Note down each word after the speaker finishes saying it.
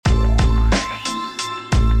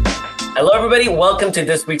Hello, everybody. Welcome to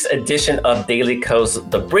this week's edition of Daily Kos,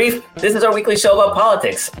 The Brief. This is our weekly show about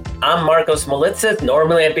politics. I'm Markos.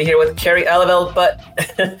 Normally, I'd be here with Carrie Alavel, but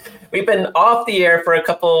we've been off the air for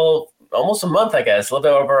almost a month, I guess, a little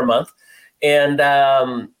bit over a month. And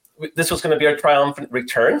this was going to be our triumphant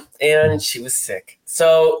return, and she was sick.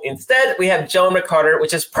 So instead, we have Joan McCarter,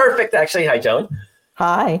 which is perfect, actually. Hi, Joan.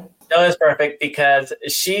 Hi. Joan is perfect because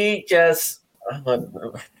she just...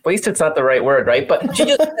 wasted's not the right word, right? But she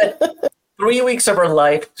just spent 3 weeks of her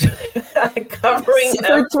life covering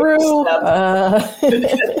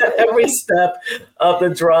every step of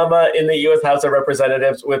the drama in the U.S. House of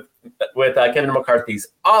Representatives with Kevin McCarthy's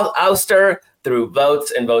ouster through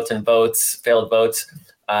votes and votes and votes, failed votes,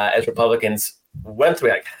 as Republicans went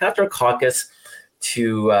through after caucus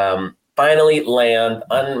to finally land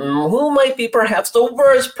on who might be perhaps the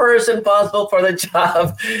worst person possible for the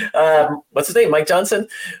job. What's his name? Mike Johnson?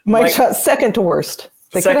 Second to worst.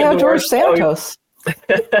 They could have George Santos.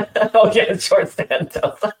 Oh, yeah, George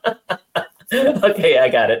Santos. Okay, I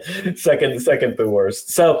got it. Second to worst.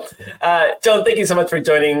 So, Joan, thank you so much for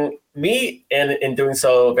joining me and in doing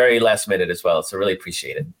so very last minute as well. So really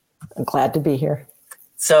appreciate it. I'm glad to be here.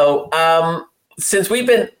 So since we've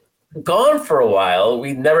been gone for a while,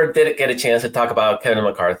 we never did get a chance to talk about Kevin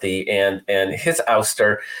McCarthy and his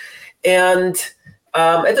ouster. And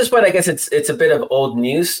at this point, I guess it's a bit of old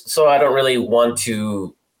news, so I don't really want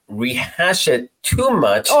to rehash it too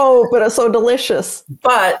much. Oh, but it's so delicious.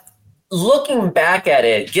 But looking back at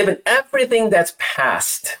it, given everything that's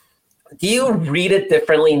passed, do you read it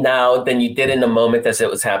differently now than you did in the moment as it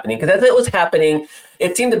was happening? Because as it was happening,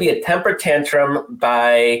 it seemed to be a temper tantrum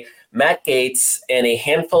by Matt Gaetz and a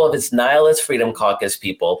handful of his nihilist Freedom Caucus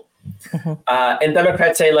people, and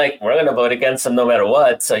Democrats saying, we're going to vote against them no matter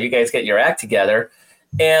what, so you guys get your act together.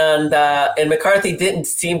 And McCarthy didn't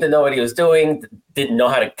seem to know what he was doing, didn't know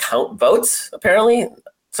how to count votes, apparently,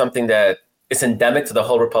 something that is endemic to the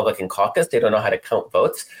whole Republican caucus. They don't know how to count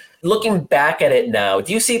votes. Looking back at it now,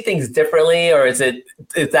 do you see things differently, or is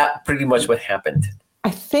that pretty much what happened? I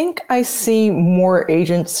think I see more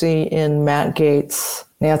agency in Matt Gaetz,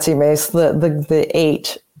 Nancy Mace, the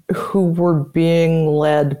eight who were being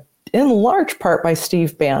led in large part by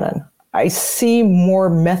Steve Bannon. I see more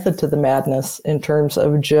method to the madness in terms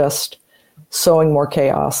of just sowing more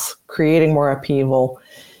chaos, creating more upheaval,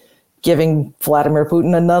 giving Vladimir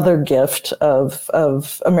Putin another gift of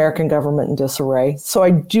American government in disarray. So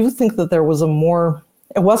I do think that there was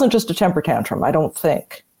it wasn't just a temper tantrum, I don't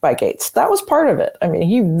think, by Gaetz. That was part of it. I mean,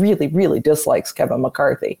 he really, really dislikes Kevin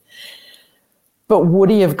McCarthy. But would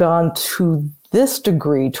he have gone to this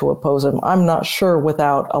degree to oppose him? I'm not sure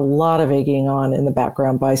without a lot of egging on in the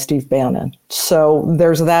background by Steve Bannon. So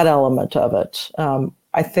there's that element of it.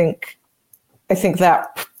 I think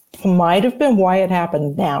that might have been why it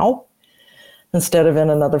happened now instead of in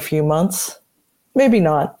another few months. Maybe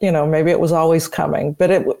not, maybe it was always coming,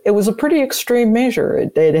 but it was a pretty extreme measure.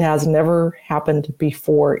 It has never happened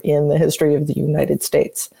before in the history of the United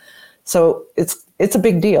States. So it's a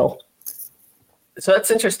big deal. So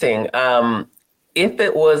that's interesting. If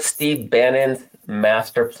it was Steve Bannon's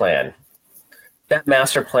master plan, that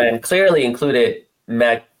master plan clearly included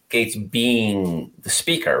Matt Gaetz being the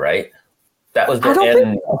speaker, right? That was the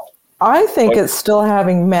end. I think it's still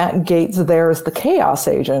having Matt Gaetz there as the chaos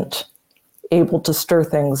agent, able to stir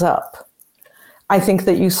things up. I think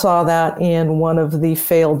that you saw that in one of the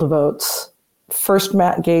failed votes. First,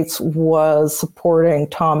 Matt Gaetz was supporting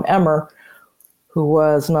Tom Emmer, who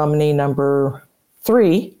was nominee number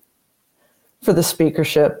 3 for the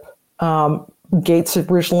speakership.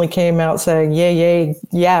 Gaetz originally came out saying,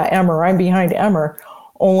 yeah, Emmer, I'm behind Emmer,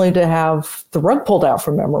 only to have the rug pulled out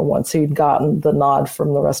from Emmer once he'd gotten the nod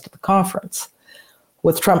from the rest of the conference,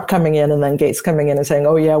 with Trump coming in and then Gaetz coming in and saying,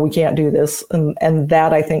 oh, yeah, we can't do this. And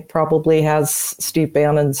that, I think, probably has Steve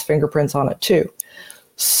Bannon's fingerprints on it, too.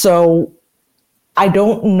 So I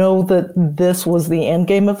don't know that this was the end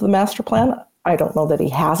game of the master plan. I don't know that he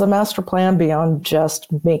has a master plan beyond just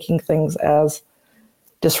making things as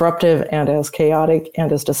disruptive and as chaotic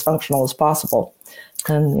and as dysfunctional as possible.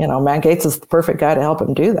 And, Matt Gaetz is the perfect guy to help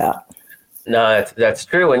him do that. No, that's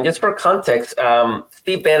true. And just for context,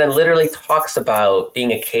 Steve Bannon literally talks about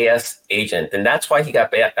being a chaos agent. And that's why he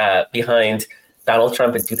got behind Donald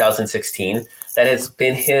Trump in 2016. That has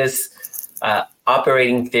been his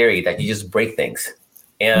operating theory, that you just break things.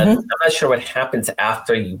 And I'm not sure what happens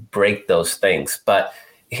after you break those things. But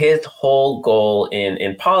his whole goal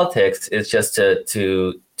in politics is just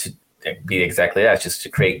to be exactly that, just to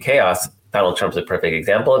create chaos. Donald Trump's a perfect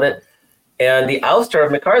example of it. And the ouster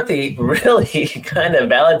of McCarthy really kind of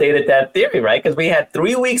validated that theory, right? Because we had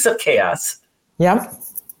 3 weeks of chaos. Yeah.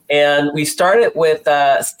 And we started with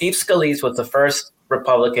Steve Scalise was the first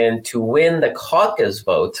Republican to win the caucus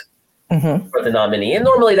vote for the nominee. And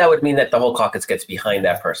normally that would mean that the whole caucus gets behind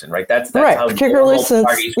that person, right? That's right, how particularly since,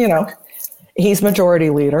 parties he's majority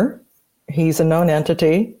leader. He's a known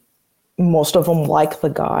entity. Most of them like the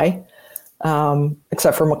guy,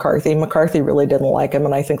 except for McCarthy. McCarthy really didn't like him,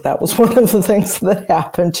 and I think that was one of the things that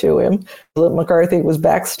happened to him. That McCarthy was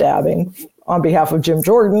backstabbing on behalf of Jim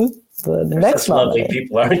Jordan, the next nominee. Lovely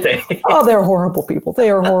people, aren't they? Oh, they're horrible people. They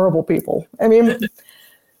are horrible people. I mean,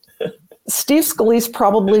 Steve Scalise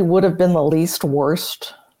probably would have been the least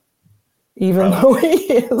worst, even though he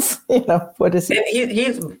is, what is he? And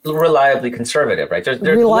he's reliably conservative, right? There's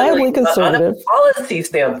reliably conservative. On a policy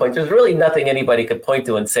standpoint, there's really nothing anybody could point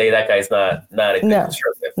to and say that guy's not a good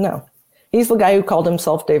conservative. No. He's the guy who called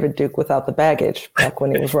himself David Duke without the baggage back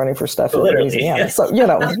when he was running for stuff in Louisiana. Yeah. So,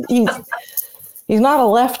 he's not a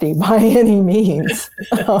lefty by any means.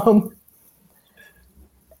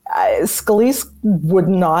 Scalise would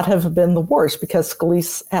not have been the worst because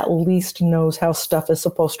Scalise at least knows how stuff is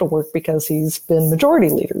supposed to work because he's been majority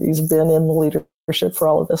leader. He's been in the leadership for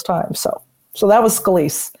all of this time. So that was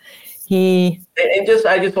Scalise. I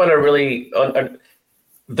just want to really,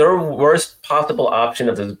 their worst possible option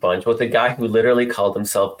of this bunch was the guy who literally called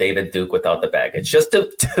himself David Duke without the baggage, just to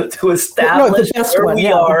establish where we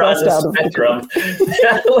are on the spectrum,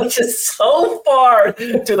 which is so far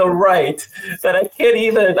to the right that I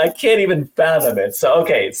can't even fathom it. So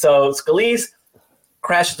Scalise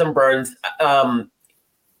crashes and burns.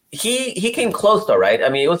 He came close though, right? I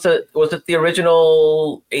mean, was it the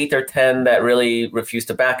original 8 or 10 that really refused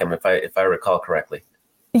to back him, if I recall correctly?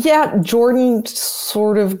 Yeah, Jordan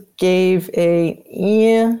sort of gave a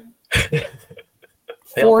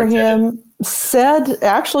for him.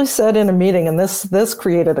 Actually said in a meeting, and this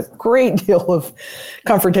created a great deal of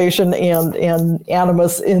confrontation and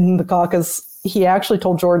animus in the caucus. He actually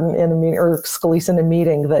told Jordan in a meeting, or Scalise in a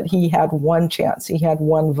meeting, that he had one chance, he had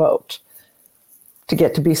one vote to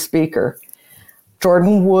get to be speaker.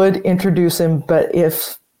 Jordan would introduce him, but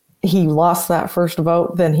if he lost that first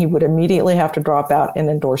vote, then he would immediately have to drop out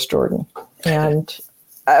and endorse Jordan. And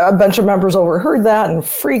a bunch of members overheard that and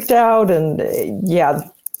freaked out. And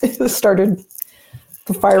started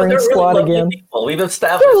the firing squad really again. People. We've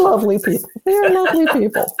established they're lovely people. They're lovely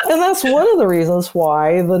people. And that's one of the reasons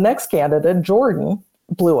why the next candidate, Jordan,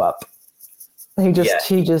 blew up. He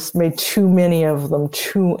just made too many of them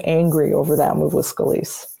too angry over that move with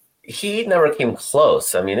Scalise. He never came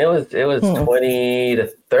close. I mean, it was 20 to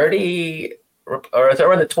 30, or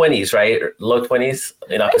around the 20s, right? Low 20s.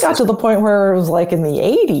 It got to the point where it was like in the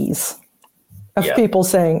 80s of people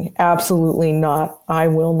saying, absolutely not. I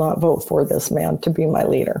will not vote for this man to be my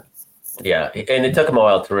leader. Yeah, and it took him a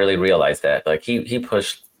while to really realize that. Like he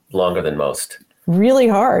pushed longer than most. Really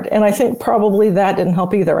hard. And I think probably that didn't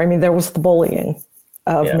help either. I mean, there was the bullying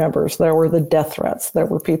of members. There were the death threats. There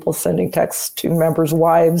were people sending texts to members'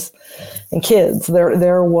 wives and kids.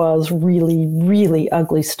 There was really, really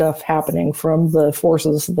ugly stuff happening from the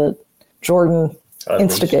forces that Jordan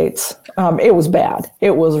instigates. It was bad.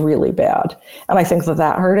 It was really bad. And I think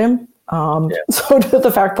that hurt him. So did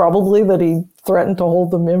the fact probably that he threatened to hold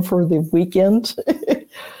them in for the weekend,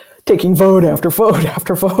 taking vote after vote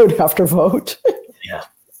after vote after vote. Yeah.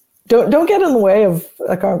 Don't get in the way of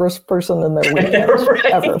a congressperson in their weekend, right.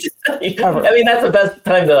 ever. I mean, that's the best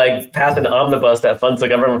time to pass an omnibus that funds the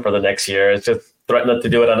government for the next year. It's just threaten to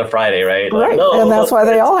do it on a Friday, right? Right, and that's why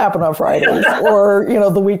they all happen on Fridays, or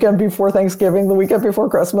the weekend before Thanksgiving, the weekend before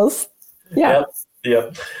Christmas. Yeah.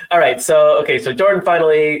 Yep. All right. So Jordan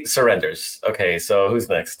finally surrenders. Okay. So who's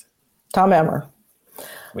next? Tom Emmer.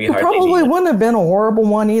 He probably wouldn't have been a horrible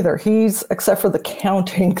one either. He's, except for the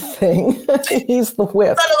counting thing, he's the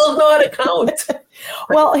whip. None of those know how to count.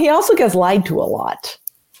 Well, he also gets lied to a lot.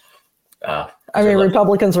 I mean,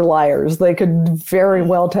 Republicans are liars. They could very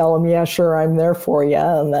well tell him, yeah, sure, I'm there for you,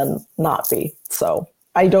 and then not be. So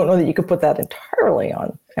I don't know that you could put that entirely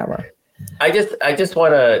on Emmer. I just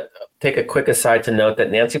want to take a quick aside to note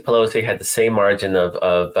that Nancy Pelosi had the same margin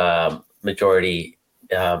of majority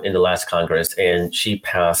in the last Congress, and she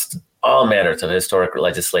passed all manners of historic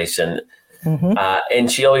legislation.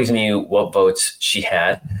 And she always knew what votes she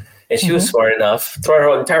had. And she was smart enough throughout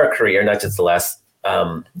her entire career, not just the last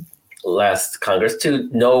Congress, to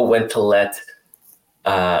know when to let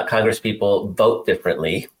Congress people vote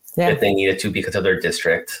differently if they needed to because of their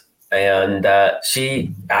district. And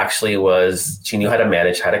she actually she knew how to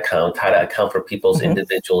manage, how to account for people's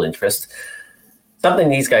individual interests. Something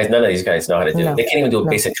none of these guys know how to do. No, they can't even do a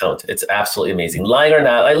basic count. It's absolutely amazing. Lying or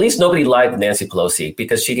not, at least nobody lied to Nancy Pelosi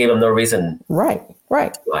because she gave them no reason. Right.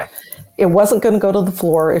 To lie. It wasn't going to go to the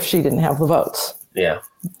floor if she didn't have the votes. Yeah.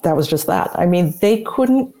 That was just that. I mean, they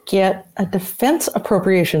couldn't get a defense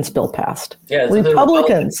appropriations bill passed. Yeah,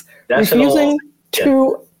 Republicans refusing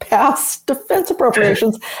to pass defense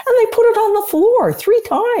appropriations, and they put it on the floor 3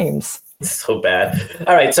 times. So bad.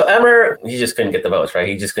 All right, so Emmer, he just couldn't get the votes, right?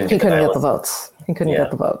 He just couldn't get the votes. He couldn't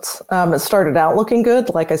get the votes. It started out looking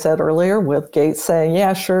good, like I said earlier, with Gates saying,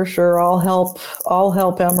 yeah, sure, I'll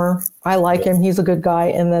help Emmer. I like him. He's a good guy.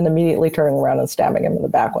 And then immediately turning around and stabbing him in the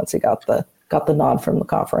back once he got the nod from the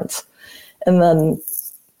conference. And then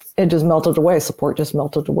it just melted away. Support just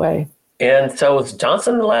melted away. And so was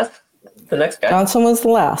Johnson the next guy? Johnson was the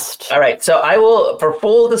last. All right. So I will, for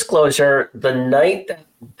full disclosure, the night that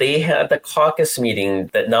they had the caucus meeting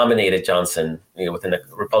that nominated Johnson, within the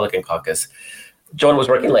Republican caucus, Joan was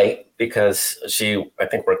working late because she, I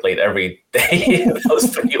think, worked late every day in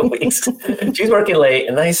those 3 weeks. She's working late.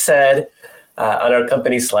 And I said on our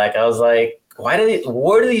company Slack, I was like, where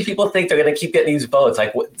do these people think they're going to keep getting these votes?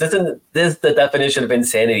 Like, isn't this the definition of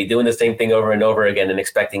insanity, doing the same thing over and over again and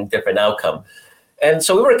expecting different outcome? And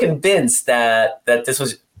so we were convinced that this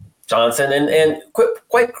was Johnson. And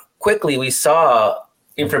quite quickly, we saw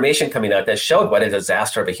information coming out that showed what a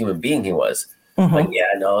disaster of a human being he was. Mm-hmm. Like, yeah,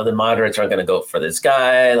 no, the moderates aren't going to go for this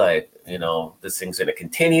guy. Like, this thing's going to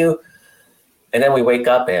continue. And then we wake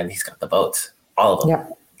up and he's got the votes, all of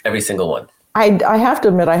them, every single one. I have to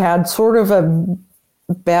admit, I had sort of a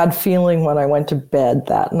bad feeling when I went to bed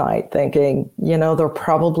that night, thinking, they're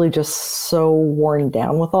probably just so worn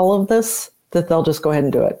down with all of this that they'll just go ahead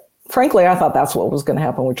and do it. Frankly, I thought that's what was going to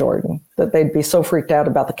happen with Jordan, that they'd be so freaked out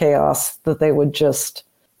about the chaos that they would just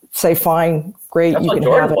say, fine, great, that's you can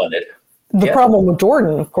Jordan have it. Wanted. The problem with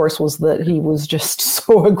Jordan, of course, was that he was just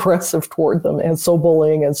so aggressive toward them and so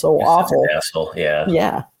bullying and so awful. An asshole, yeah.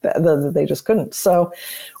 Yeah, they just couldn't. So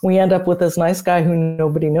we end up with this nice guy who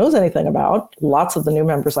nobody knows anything about. Lots of the new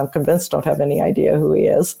members, I'm convinced, don't have any idea who he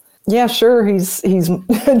is. Yeah, sure, he's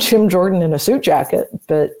Jim Jordan in a suit jacket,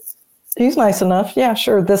 but he's nice enough. Yeah,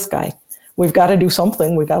 sure, this guy. We've got to do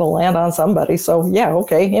something. We've got to land on somebody. So, yeah,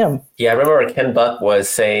 okay, him. Yeah, I remember Ken Buck was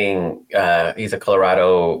saying he's a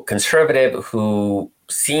Colorado conservative who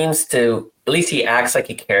seems to, at least he acts like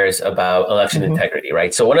he cares about election integrity,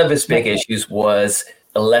 right? So one of his big issues was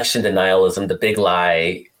election denialism, the big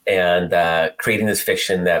lie, and creating this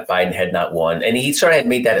fiction that Biden had not won. And he sort of had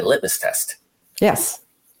made that a litmus test. Yes.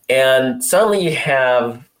 And suddenly you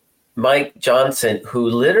have Mike Johnson, who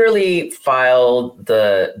literally filed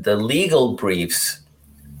the legal briefs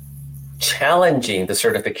challenging the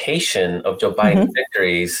certification of Joe Biden's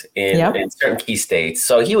victories in certain key states.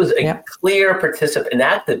 So he was a clear participant, an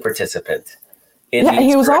active participant.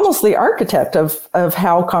 He was almost the architect of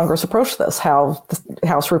how Congress approached this, how the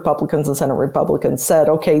House Republicans and Senate Republicans said,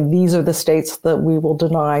 okay, these are the states that we will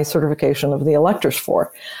deny certification of the electors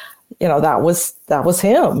for. That was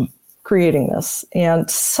him creating this. And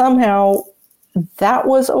somehow that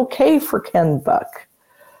was okay for Ken Buck.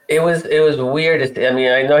 It was weird. I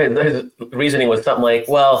mean, I know his reasoning was something like,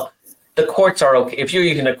 well, the courts are okay. If you're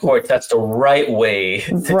using the courts, that's the right way.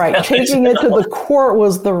 Right. Taking it to the court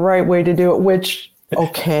was the right way to do it, which,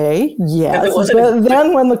 okay, yes. But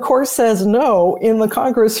then when the court says no, in the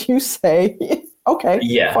Congress, you say,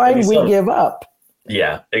 okay, fine, we give up.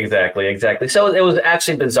 Yeah, exactly. So it was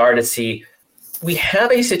actually bizarre to see. We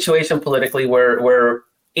have a situation politically where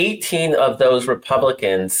 18 of those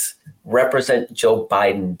Republicans represent Joe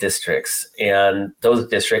Biden districts. And those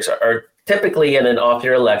districts are typically in an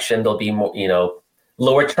off-year election. There'll be more,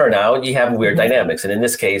 lower turnout. You have weird dynamics. And in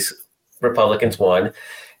this case, Republicans won.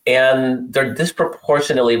 And they're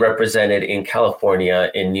disproportionately represented in California,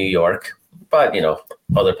 in New York, but,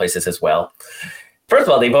 other places as well. First of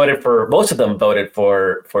all, most of them voted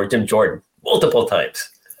for Jim Jordan multiple times.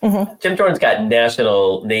 Mm-hmm. Jim Jordan's got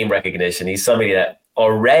national name recognition. He's somebody that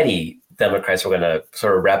already Democrats were going to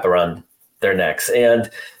sort of wrap around their necks. And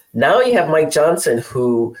now you have Mike Johnson,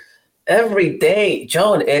 who every day,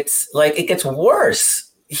 Joan, it's like it gets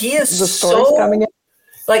worse. He is so coming in.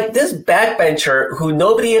 Like this backbencher who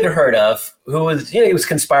nobody had heard of, who was, he was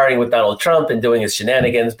conspiring with Donald Trump and doing his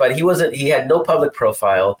shenanigans, but he had no public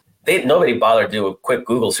profile. Nobody bothered to do a quick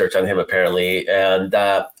Google search on him, apparently. And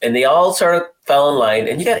they all sort of fell in line.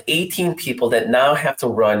 And you got 18 people that now have to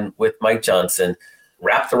run with Mike Johnson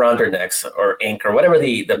wrapped around their necks or anchor, whatever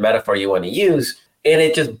the metaphor you want to use. And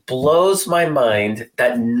it just blows my mind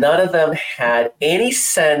that none of them had any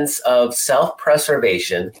sense of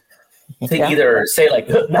self-preservation to either say, like,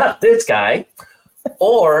 not this guy,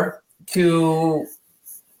 or to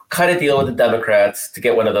cut a deal with the Democrats to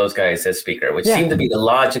get one of those guys as speaker, which seemed to be the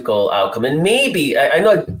logical outcome. And maybe, I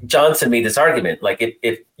know Johnson made this argument, like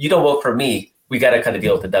if you don't vote for me, we got to cut a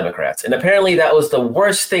deal with the Democrats. And apparently that was the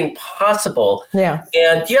worst thing possible. Yeah.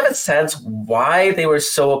 And do you have a sense why they were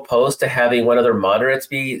so opposed to having one of their moderates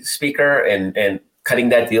be speaker and cutting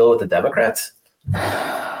that deal with the Democrats?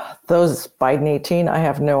 Those Biden 18, I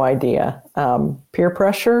have no idea. Peer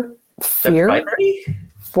pressure, fear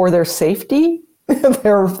for their safety.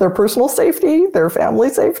 their personal safety, their family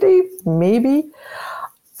safety, maybe.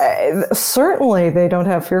 Certainly, they don't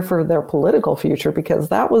have fear for their political future because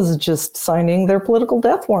that was just signing their political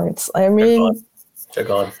death warrants. I mean, they're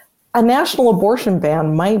gone. A national abortion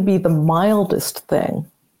ban might be the mildest thing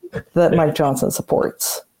that Mike Johnson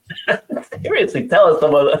supports. Seriously, tell us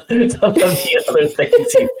some of the other things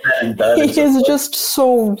he's done. He is just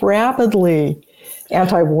so rapidly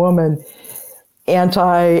anti-woman,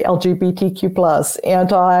 anti-LGBTQ+,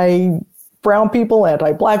 anti-brown people,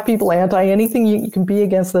 anti-black people, anti-anything you can be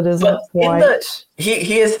against that isn't white.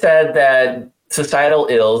 He has said that societal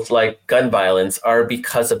ills like gun violence are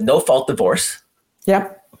because of no-fault divorce,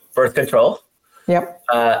 birth control,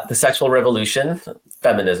 the sexual revolution,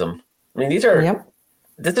 feminism. I mean, these are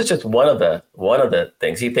this is just one of the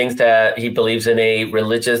things. He thinks that he believes in a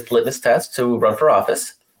religious litmus test to run for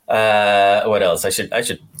office. What else?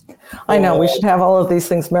 I know we should have all of these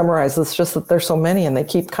things memorized. It's just that there's so many and they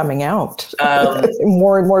keep coming out.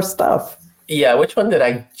 More and more stuff. Yeah, which one did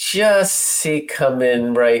I just see come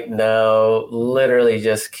in right now? Literally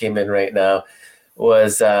just came in right now.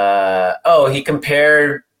 Was he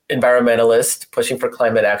compared environmentalists pushing for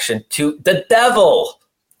climate action to the devil.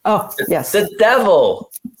 Oh, yes. The devil.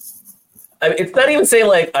 I mean, it's not even saying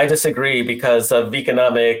like I disagree because of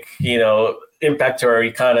economic, impact to our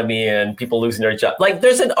economy and people losing their job. Like,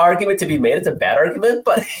 there's an argument to be made. It's a bad argument,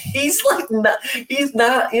 but he's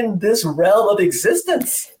not in this realm of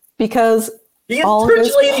existence because all of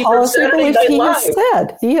his policy beliefs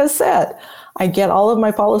he has said, I get all of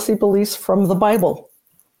my policy beliefs from the Bible.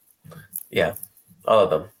 Yeah, all of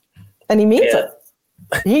them. And he means it.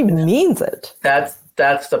 He means it. That's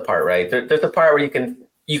the part, right? There's a part where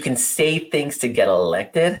you can say things to get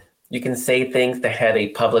elected. You can say things to have a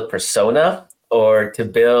public persona or to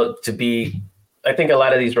be. I think a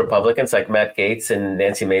lot of these Republicans, like Matt Gaetz and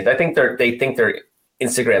Nancy Mace, I think they think they're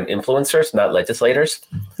Instagram influencers, not legislators.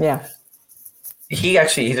 Yeah.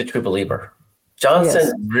 He's a true believer.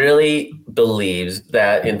 Johnson really believes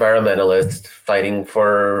that environmentalists fighting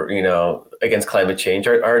for, against climate change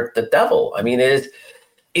are the devil. I mean, it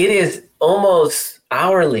is almost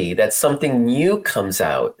hourly that something new comes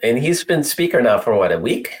out, and he's been speaker now for a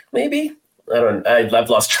week, maybe. I've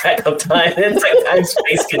lost track of time. It's like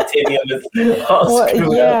time-space continuum is all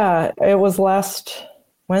screwed up. It was last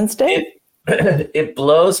Wednesday. It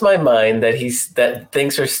blows my mind that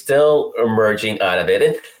things are still emerging out of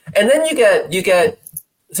it, and then you get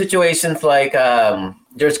situations like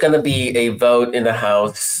there's going to be a vote in the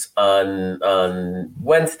House on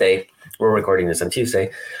Wednesday. We're recording this on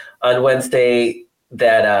Tuesday. On Wednesday,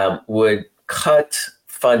 that would cut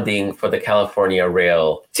funding for the California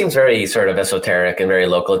rail. It seems very sort of esoteric and very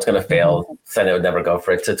local. It's going to fail. Senate would never go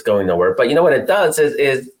for it, so it's going nowhere. But you know what it does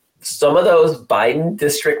is some of those Biden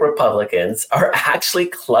district Republicans are actually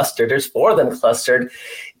clustered. There's 4 of them clustered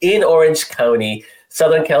in Orange County,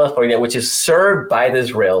 Southern California, which is served by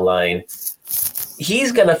this rail line.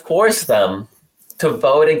 He's going to force them to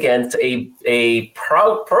vote against a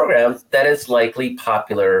program that is likely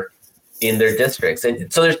popular in their districts,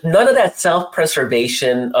 and so there's none of that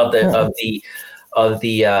self-preservation of the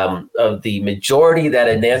majority that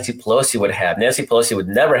a Nancy Pelosi would have. Nancy Pelosi would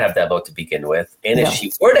never have that vote to begin with, and if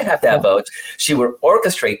she were to have that vote, she would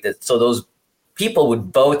orchestrate this so those people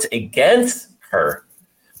would vote against her,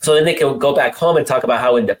 so then they can go back home and talk about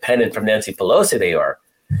how independent from Nancy Pelosi they are.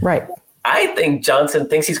 Right. I think Johnson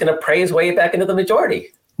thinks he's going to pray his way back into the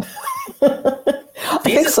majority.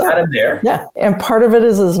 Jesus got him there. Yeah, and part of it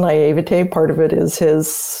is his naivete. Part of it is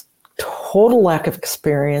his total lack of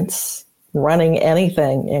experience running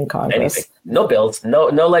anything in Congress. No bills, no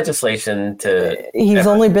legislation to. He's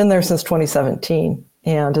only been there since 2017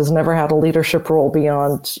 and has never had a leadership role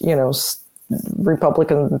beyond,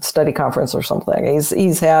 Republican study conference or something.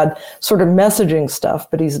 He's had sort of messaging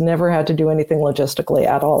stuff, but he's never had to do anything logistically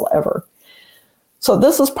at all, ever. So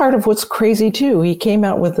this is part of what's crazy, too. He came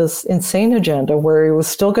out with this insane agenda where he was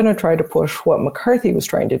still going to try to push what McCarthy was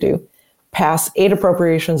trying to do, pass 8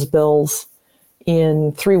 appropriations bills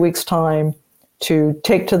in 3 weeks' time to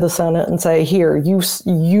take to the Senate and say, here,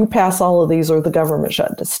 you pass all of these or the government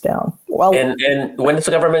shut this down. Well, and when is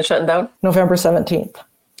the government shutting down? November 17th.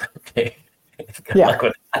 Okay. Good Yeah. luck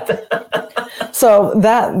with that. So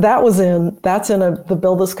that's in the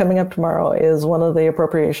bill that's coming up tomorrow is one of the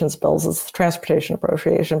appropriations bills. It's the transportation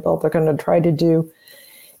appropriation bill. They're going to try to do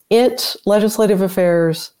it, legislative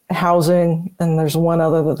affairs, housing, and there's one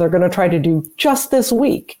other that they're going to try to do just this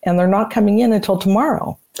week, and they're not coming in until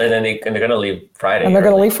tomorrow. And then they're going to leave Friday. And they're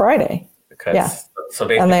going to leave Friday. Because, yeah. So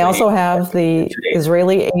basically, and they also have the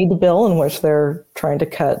Israeli aid bill in which they're trying to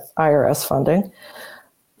cut IRS funding.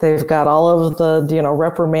 They've got all of the,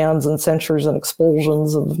 reprimands and censures and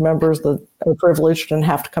expulsions of members that are privileged and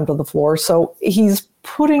have to come to the floor. So he's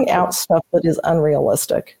putting out stuff that is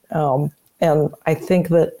unrealistic. And I think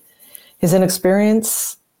that his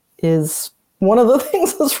inexperience is one of the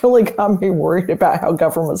things that's really got me worried about how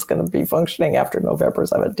government's going to be functioning after November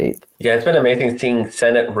 17th. Yeah, it's been amazing seeing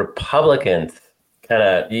Senate Republicans kind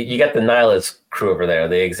of, you got the nihilist crew over there.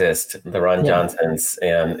 They exist, the Ron Johnsons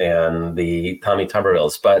and the Tommy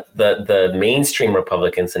Tubervilles. But the mainstream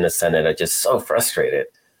Republicans in the Senate are just so frustrated.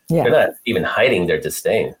 Yeah. They're not even hiding their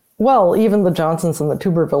disdain. Well, even the Johnsons and the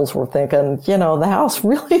Tubervilles were thinking, the House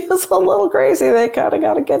really is a little crazy. They kind of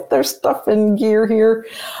got to get their stuff in gear here.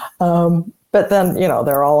 But then,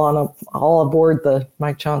 they're all aboard the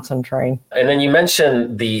Mike Johnson train. And then you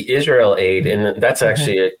mentioned the Israel aid, and that's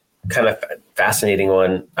actually a kind of fascinating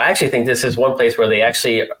one. I actually think this is one place where they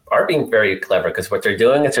actually are being very clever, because what they're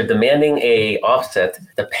doing is they're demanding a offset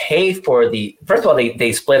to pay for first of all,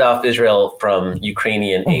 they split off Israel from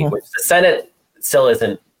Ukrainian aid, which the Senate still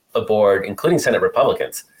isn't aboard, including Senate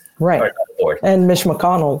Republicans. Right. And Mitch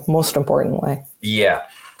McConnell, most importantly. Yeah.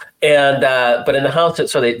 And but in the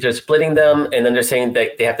House, so they're splitting them, and then they're saying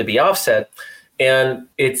that they have to be offset. And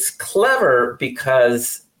it's clever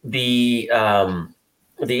because the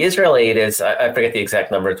Israel aid is, I forget the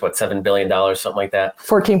exact number, it's $7 billion, something like that.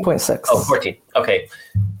 14.6. Oh, 14. Okay.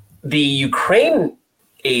 The Ukraine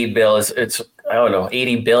aid bill it's I don't know,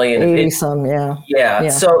 80 billion. 80 some, yeah. Yeah.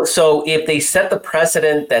 So if they set the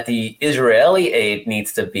precedent that the Israeli aid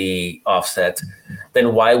needs to be offset,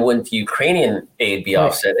 then why wouldn't the Ukrainian aid be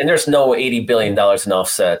offset? And there's no $80 billion in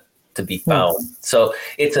offset to be found. So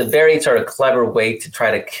it's a very sort of clever way to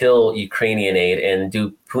try to kill Ukrainian aid and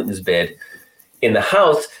do Putin's bid in the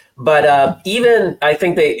House. But even I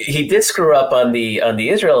think he did screw up on the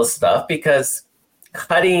Israel stuff, because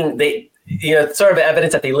cutting it's sort of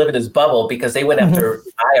evidence that they live in this bubble, because they went after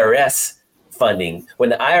IRS funding, when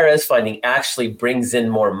the IRS funding actually brings in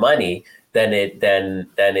more money than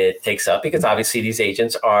it takes up, because obviously these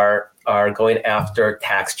agents are going after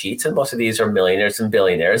tax cheats, and most of these are millionaires and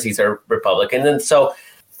billionaires. These are Republicans, and so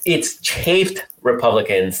it's chafed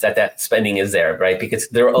Republicans that spending is there, right? Because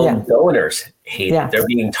their own donors hate it. They're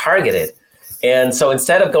being targeted, and so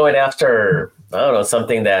instead of going after, I don't know,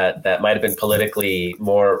 something that might have been politically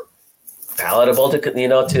more palatable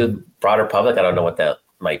to broader public, I don't know what that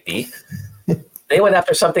might be. They went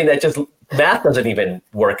after something that just math doesn't even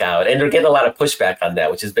work out, and they're getting a lot of pushback on that,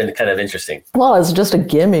 which has been kind of interesting. Well, it's just a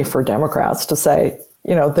gimme for Democrats to say,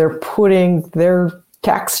 they're putting their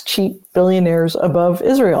tax cheat billionaires above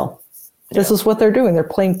Israel. This is what they're doing. They're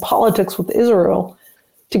playing politics with Israel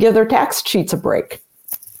to give their tax cheats a break.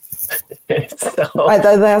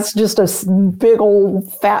 That's just a big old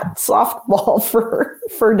fat softball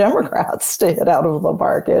for Democrats to hit out of the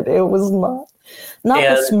market. It was not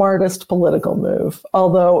the smartest political move,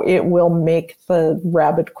 although it will make the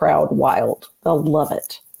rabid crowd wild. They'll love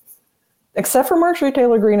it. Except for Marjorie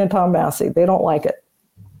Taylor Greene and Tom Massey. They don't like it,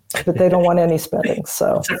 but they don't want any spending.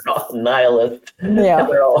 So they're all nihilists. Yeah.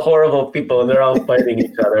 They're all horrible people, and they're all fighting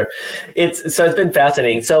each other. It's been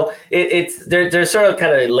fascinating. So there's sort of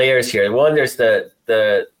kind of layers here. One, there's the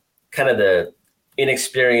kind of the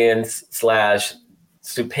inexperience /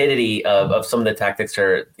 stupidity of some of the tactics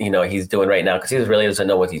he's doing right now, because he really doesn't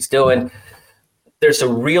know what he's doing. There's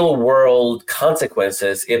some real world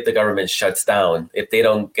consequences if the government shuts down, if they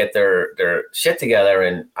don't get their shit together.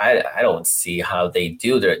 And I don't see how they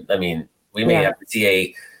do that. I mean, we may have to see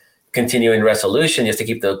a continuing resolution just to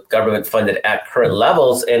keep the government funded at current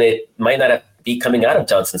levels. And it might not be coming out of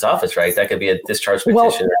Johnson's office, right? That could be a discharge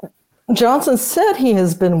petition. Well, Johnson said he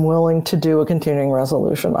has been willing to do a continuing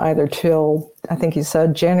resolution either till, I think he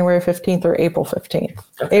said January 15th or April 15th.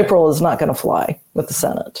 Okay. April is not going to fly with the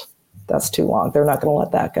Senate. That's too long. They're not going to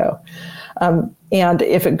let that go. And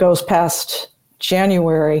if it goes past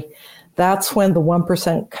January, that's when the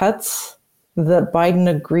 1% cuts that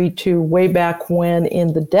Biden agreed to way back when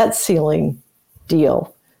in the debt ceiling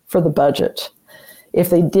deal for the budget. If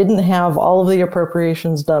they didn't have all of the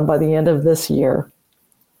appropriations done by the end of this year,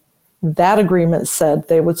 that agreement said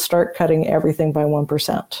they would start cutting everything by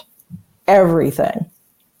 1%. Everything.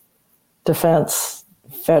 Defense,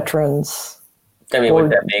 veterans, I mean, would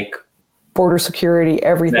that make border security,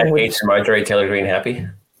 everything Matt would... Gaetz and Marjorie Taylor Greene happy?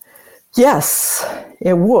 Yes,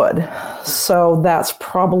 it would. So that's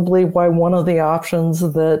probably why one of the options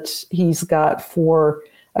that he's got for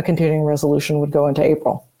a continuing resolution would go into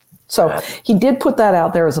April. So he did put that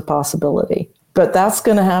out there as a possibility. But that's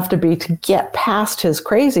going to have to be to get past his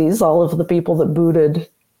crazies, all of the people that booted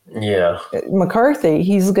McCarthy.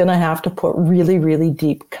 He's going to have to put really, really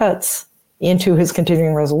deep cuts into his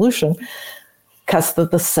continuing resolution, cuts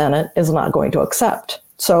that the Senate is not going to accept.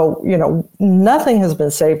 So, nothing has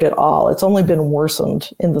been saved at all. It's only been worsened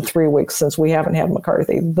in the 3 weeks since we haven't had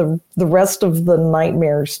McCarthy. The rest of the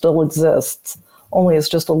nightmare still exists, only it's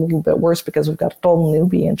just a little bit worse because we've got a total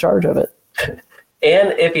newbie in charge of it.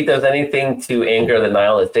 And if he does anything to anger the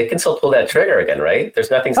nihilists, they can still pull that trigger again, right?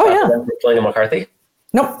 There's nothing stopping them from pulling a McCarthy?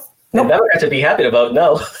 Nope. And Democrats would be happy to vote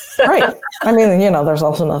no. Right. I mean, there's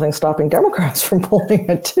also nothing stopping Democrats from pulling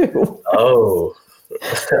it too. Oh.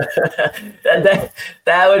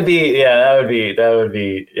 that would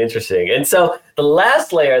be interesting. And so the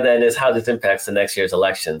last layer then is how this impacts the next year's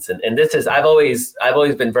elections. And this is, I've always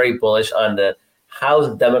been very bullish on the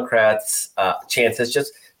House Democrats' chances,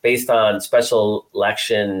 just based on special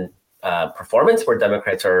election performance, where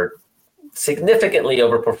Democrats are significantly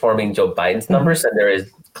overperforming Joe Biden's numbers, and there is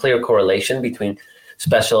clear correlation between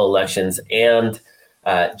special elections and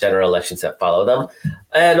general elections that follow them.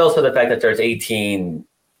 And also the fact that there's 18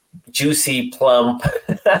 juicy, plump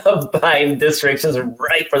Biden districts is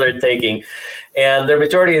ripe for their taking. And their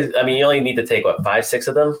majority is, you only need to take, 5, 6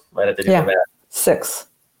 of them? Might have to do the math. 6.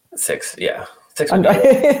 6, yeah. 6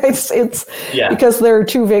 it's because there are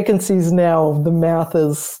 2 vacancies now. The math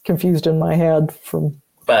is confused in my head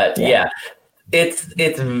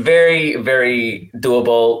it's very, very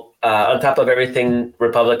doable. On top of everything,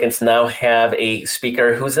 Republicans now have a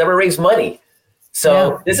speaker who's never raised money.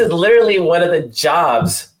 So this is literally one of the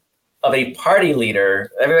jobs of a party leader.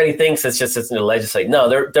 Everybody thinks it's just to legislate. No,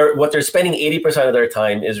 they're spending 80% of their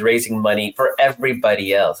time is raising money for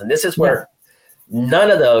everybody else. And this is where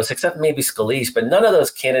none of those, except maybe Scalise, but none of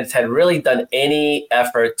those candidates had really done any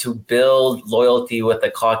effort to build loyalty with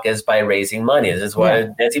the caucus by raising money. This is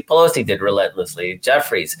what Nancy Pelosi did relentlessly.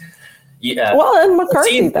 Jeffries. And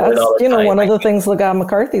McCarthy, that's, one of the things that got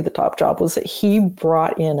McCarthy the top job was that he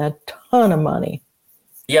brought in a ton of money.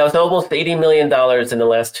 Yeah, it was almost $80 million in the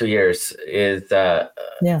last 2 years. I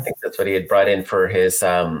think that's what he had brought in for his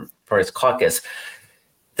caucus.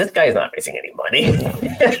 This guy's not raising any money.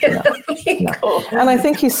 No. And I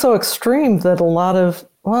think he's so extreme that a lot of,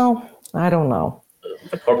 I don't know.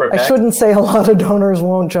 The corporate I shouldn't say a lot of donors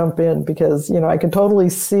won't jump in because, I can totally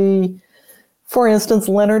see, for instance,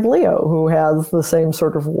 Leonard Leo, who has the same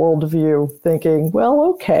sort of worldview, thinking,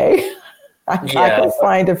 okay, I can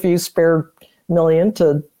find a few spare million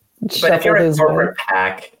to But if you're a corporate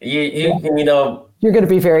PAC, you're going to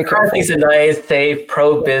be very careful. He's a nice, safe,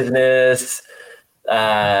 pro-business,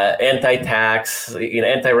 anti-tax,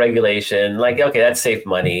 anti-regulation. That's safe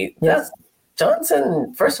money. Yeah.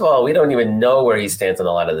 Johnson, first of all, we don't even know where he stands on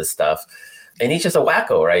a lot of this stuff. And he's just a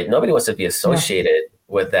wacko, right? Nobody wants to be associated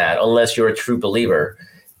with that unless you're a true believer.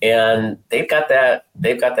 And they've got that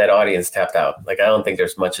audience tapped out. I don't think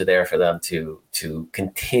there's much there for them to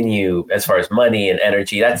continue as far as money and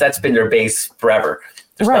energy. That's been their base forever.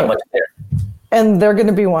 There's not much there. And they're going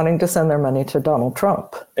to be wanting to send their money to Donald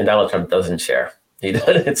Trump. And Donald Trump doesn't share.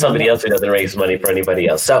 It's somebody else who doesn't raise money for anybody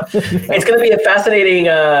else. So it's going to be a fascinating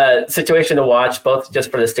situation to watch, both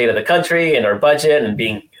just for the state of the country and our budget and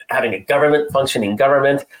having a functioning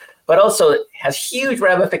government, but also it has huge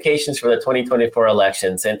ramifications for the 2024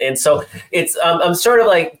 elections. And so it's I'm sort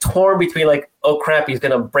of torn between oh crap, he's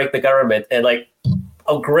going to break the government, and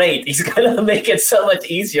oh great, he's going to make it so much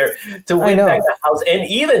easier to win back the House and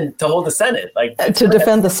even to hold the Senate. To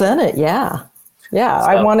defend the Senate, yeah. So,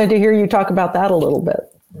 I wanted to hear you talk about that a little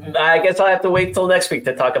bit. I guess I'll have to wait till next week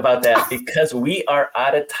to talk about that because we are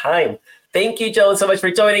out of time. Thank you, Joan, so much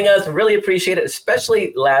for joining us. Really appreciate it,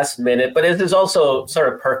 especially last minute. But this is also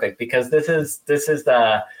sort of perfect because this has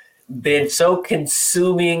been so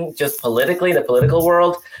consuming just politically in the political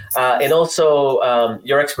world. And also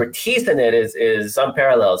your expertise in it is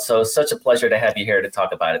unparalleled. So such a pleasure to have you here to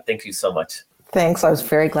talk about it. Thank you so much. Thanks. I was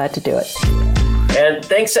very glad to do it. And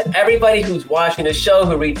thanks to everybody who's watching the show,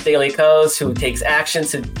 who reads Daily Kos, who takes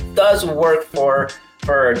actions, who does work for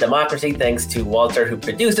democracy. Thanks to Walter, who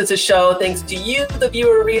produces the show. Thanks to you, the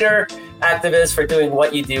viewer, reader, activist, for doing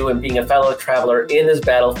what you do and being a fellow traveler in this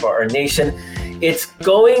battle for our nation. it's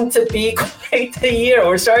going to be quite the year.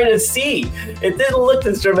 We're starting to see. It didn't look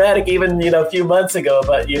this dramatic even, a few months ago,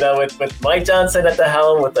 but, with Mike Johnson at the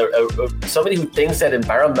helm, with somebody who thinks that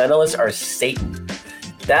environmentalists are Satan.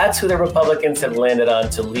 That's who the Republicans have landed on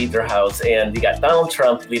to lead their house. And you got Donald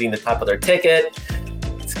Trump leading the top of their ticket.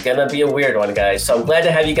 It's going to be a weird one, guys. So I'm glad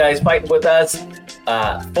to have you guys fighting with us,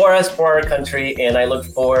 for our country. And I look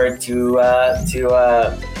forward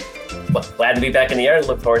glad to be back in the air.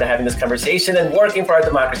 Look forward to having this conversation and working for our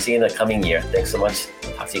democracy in the coming year. Thanks so much.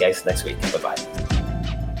 Talk to you guys next week. Bye-bye.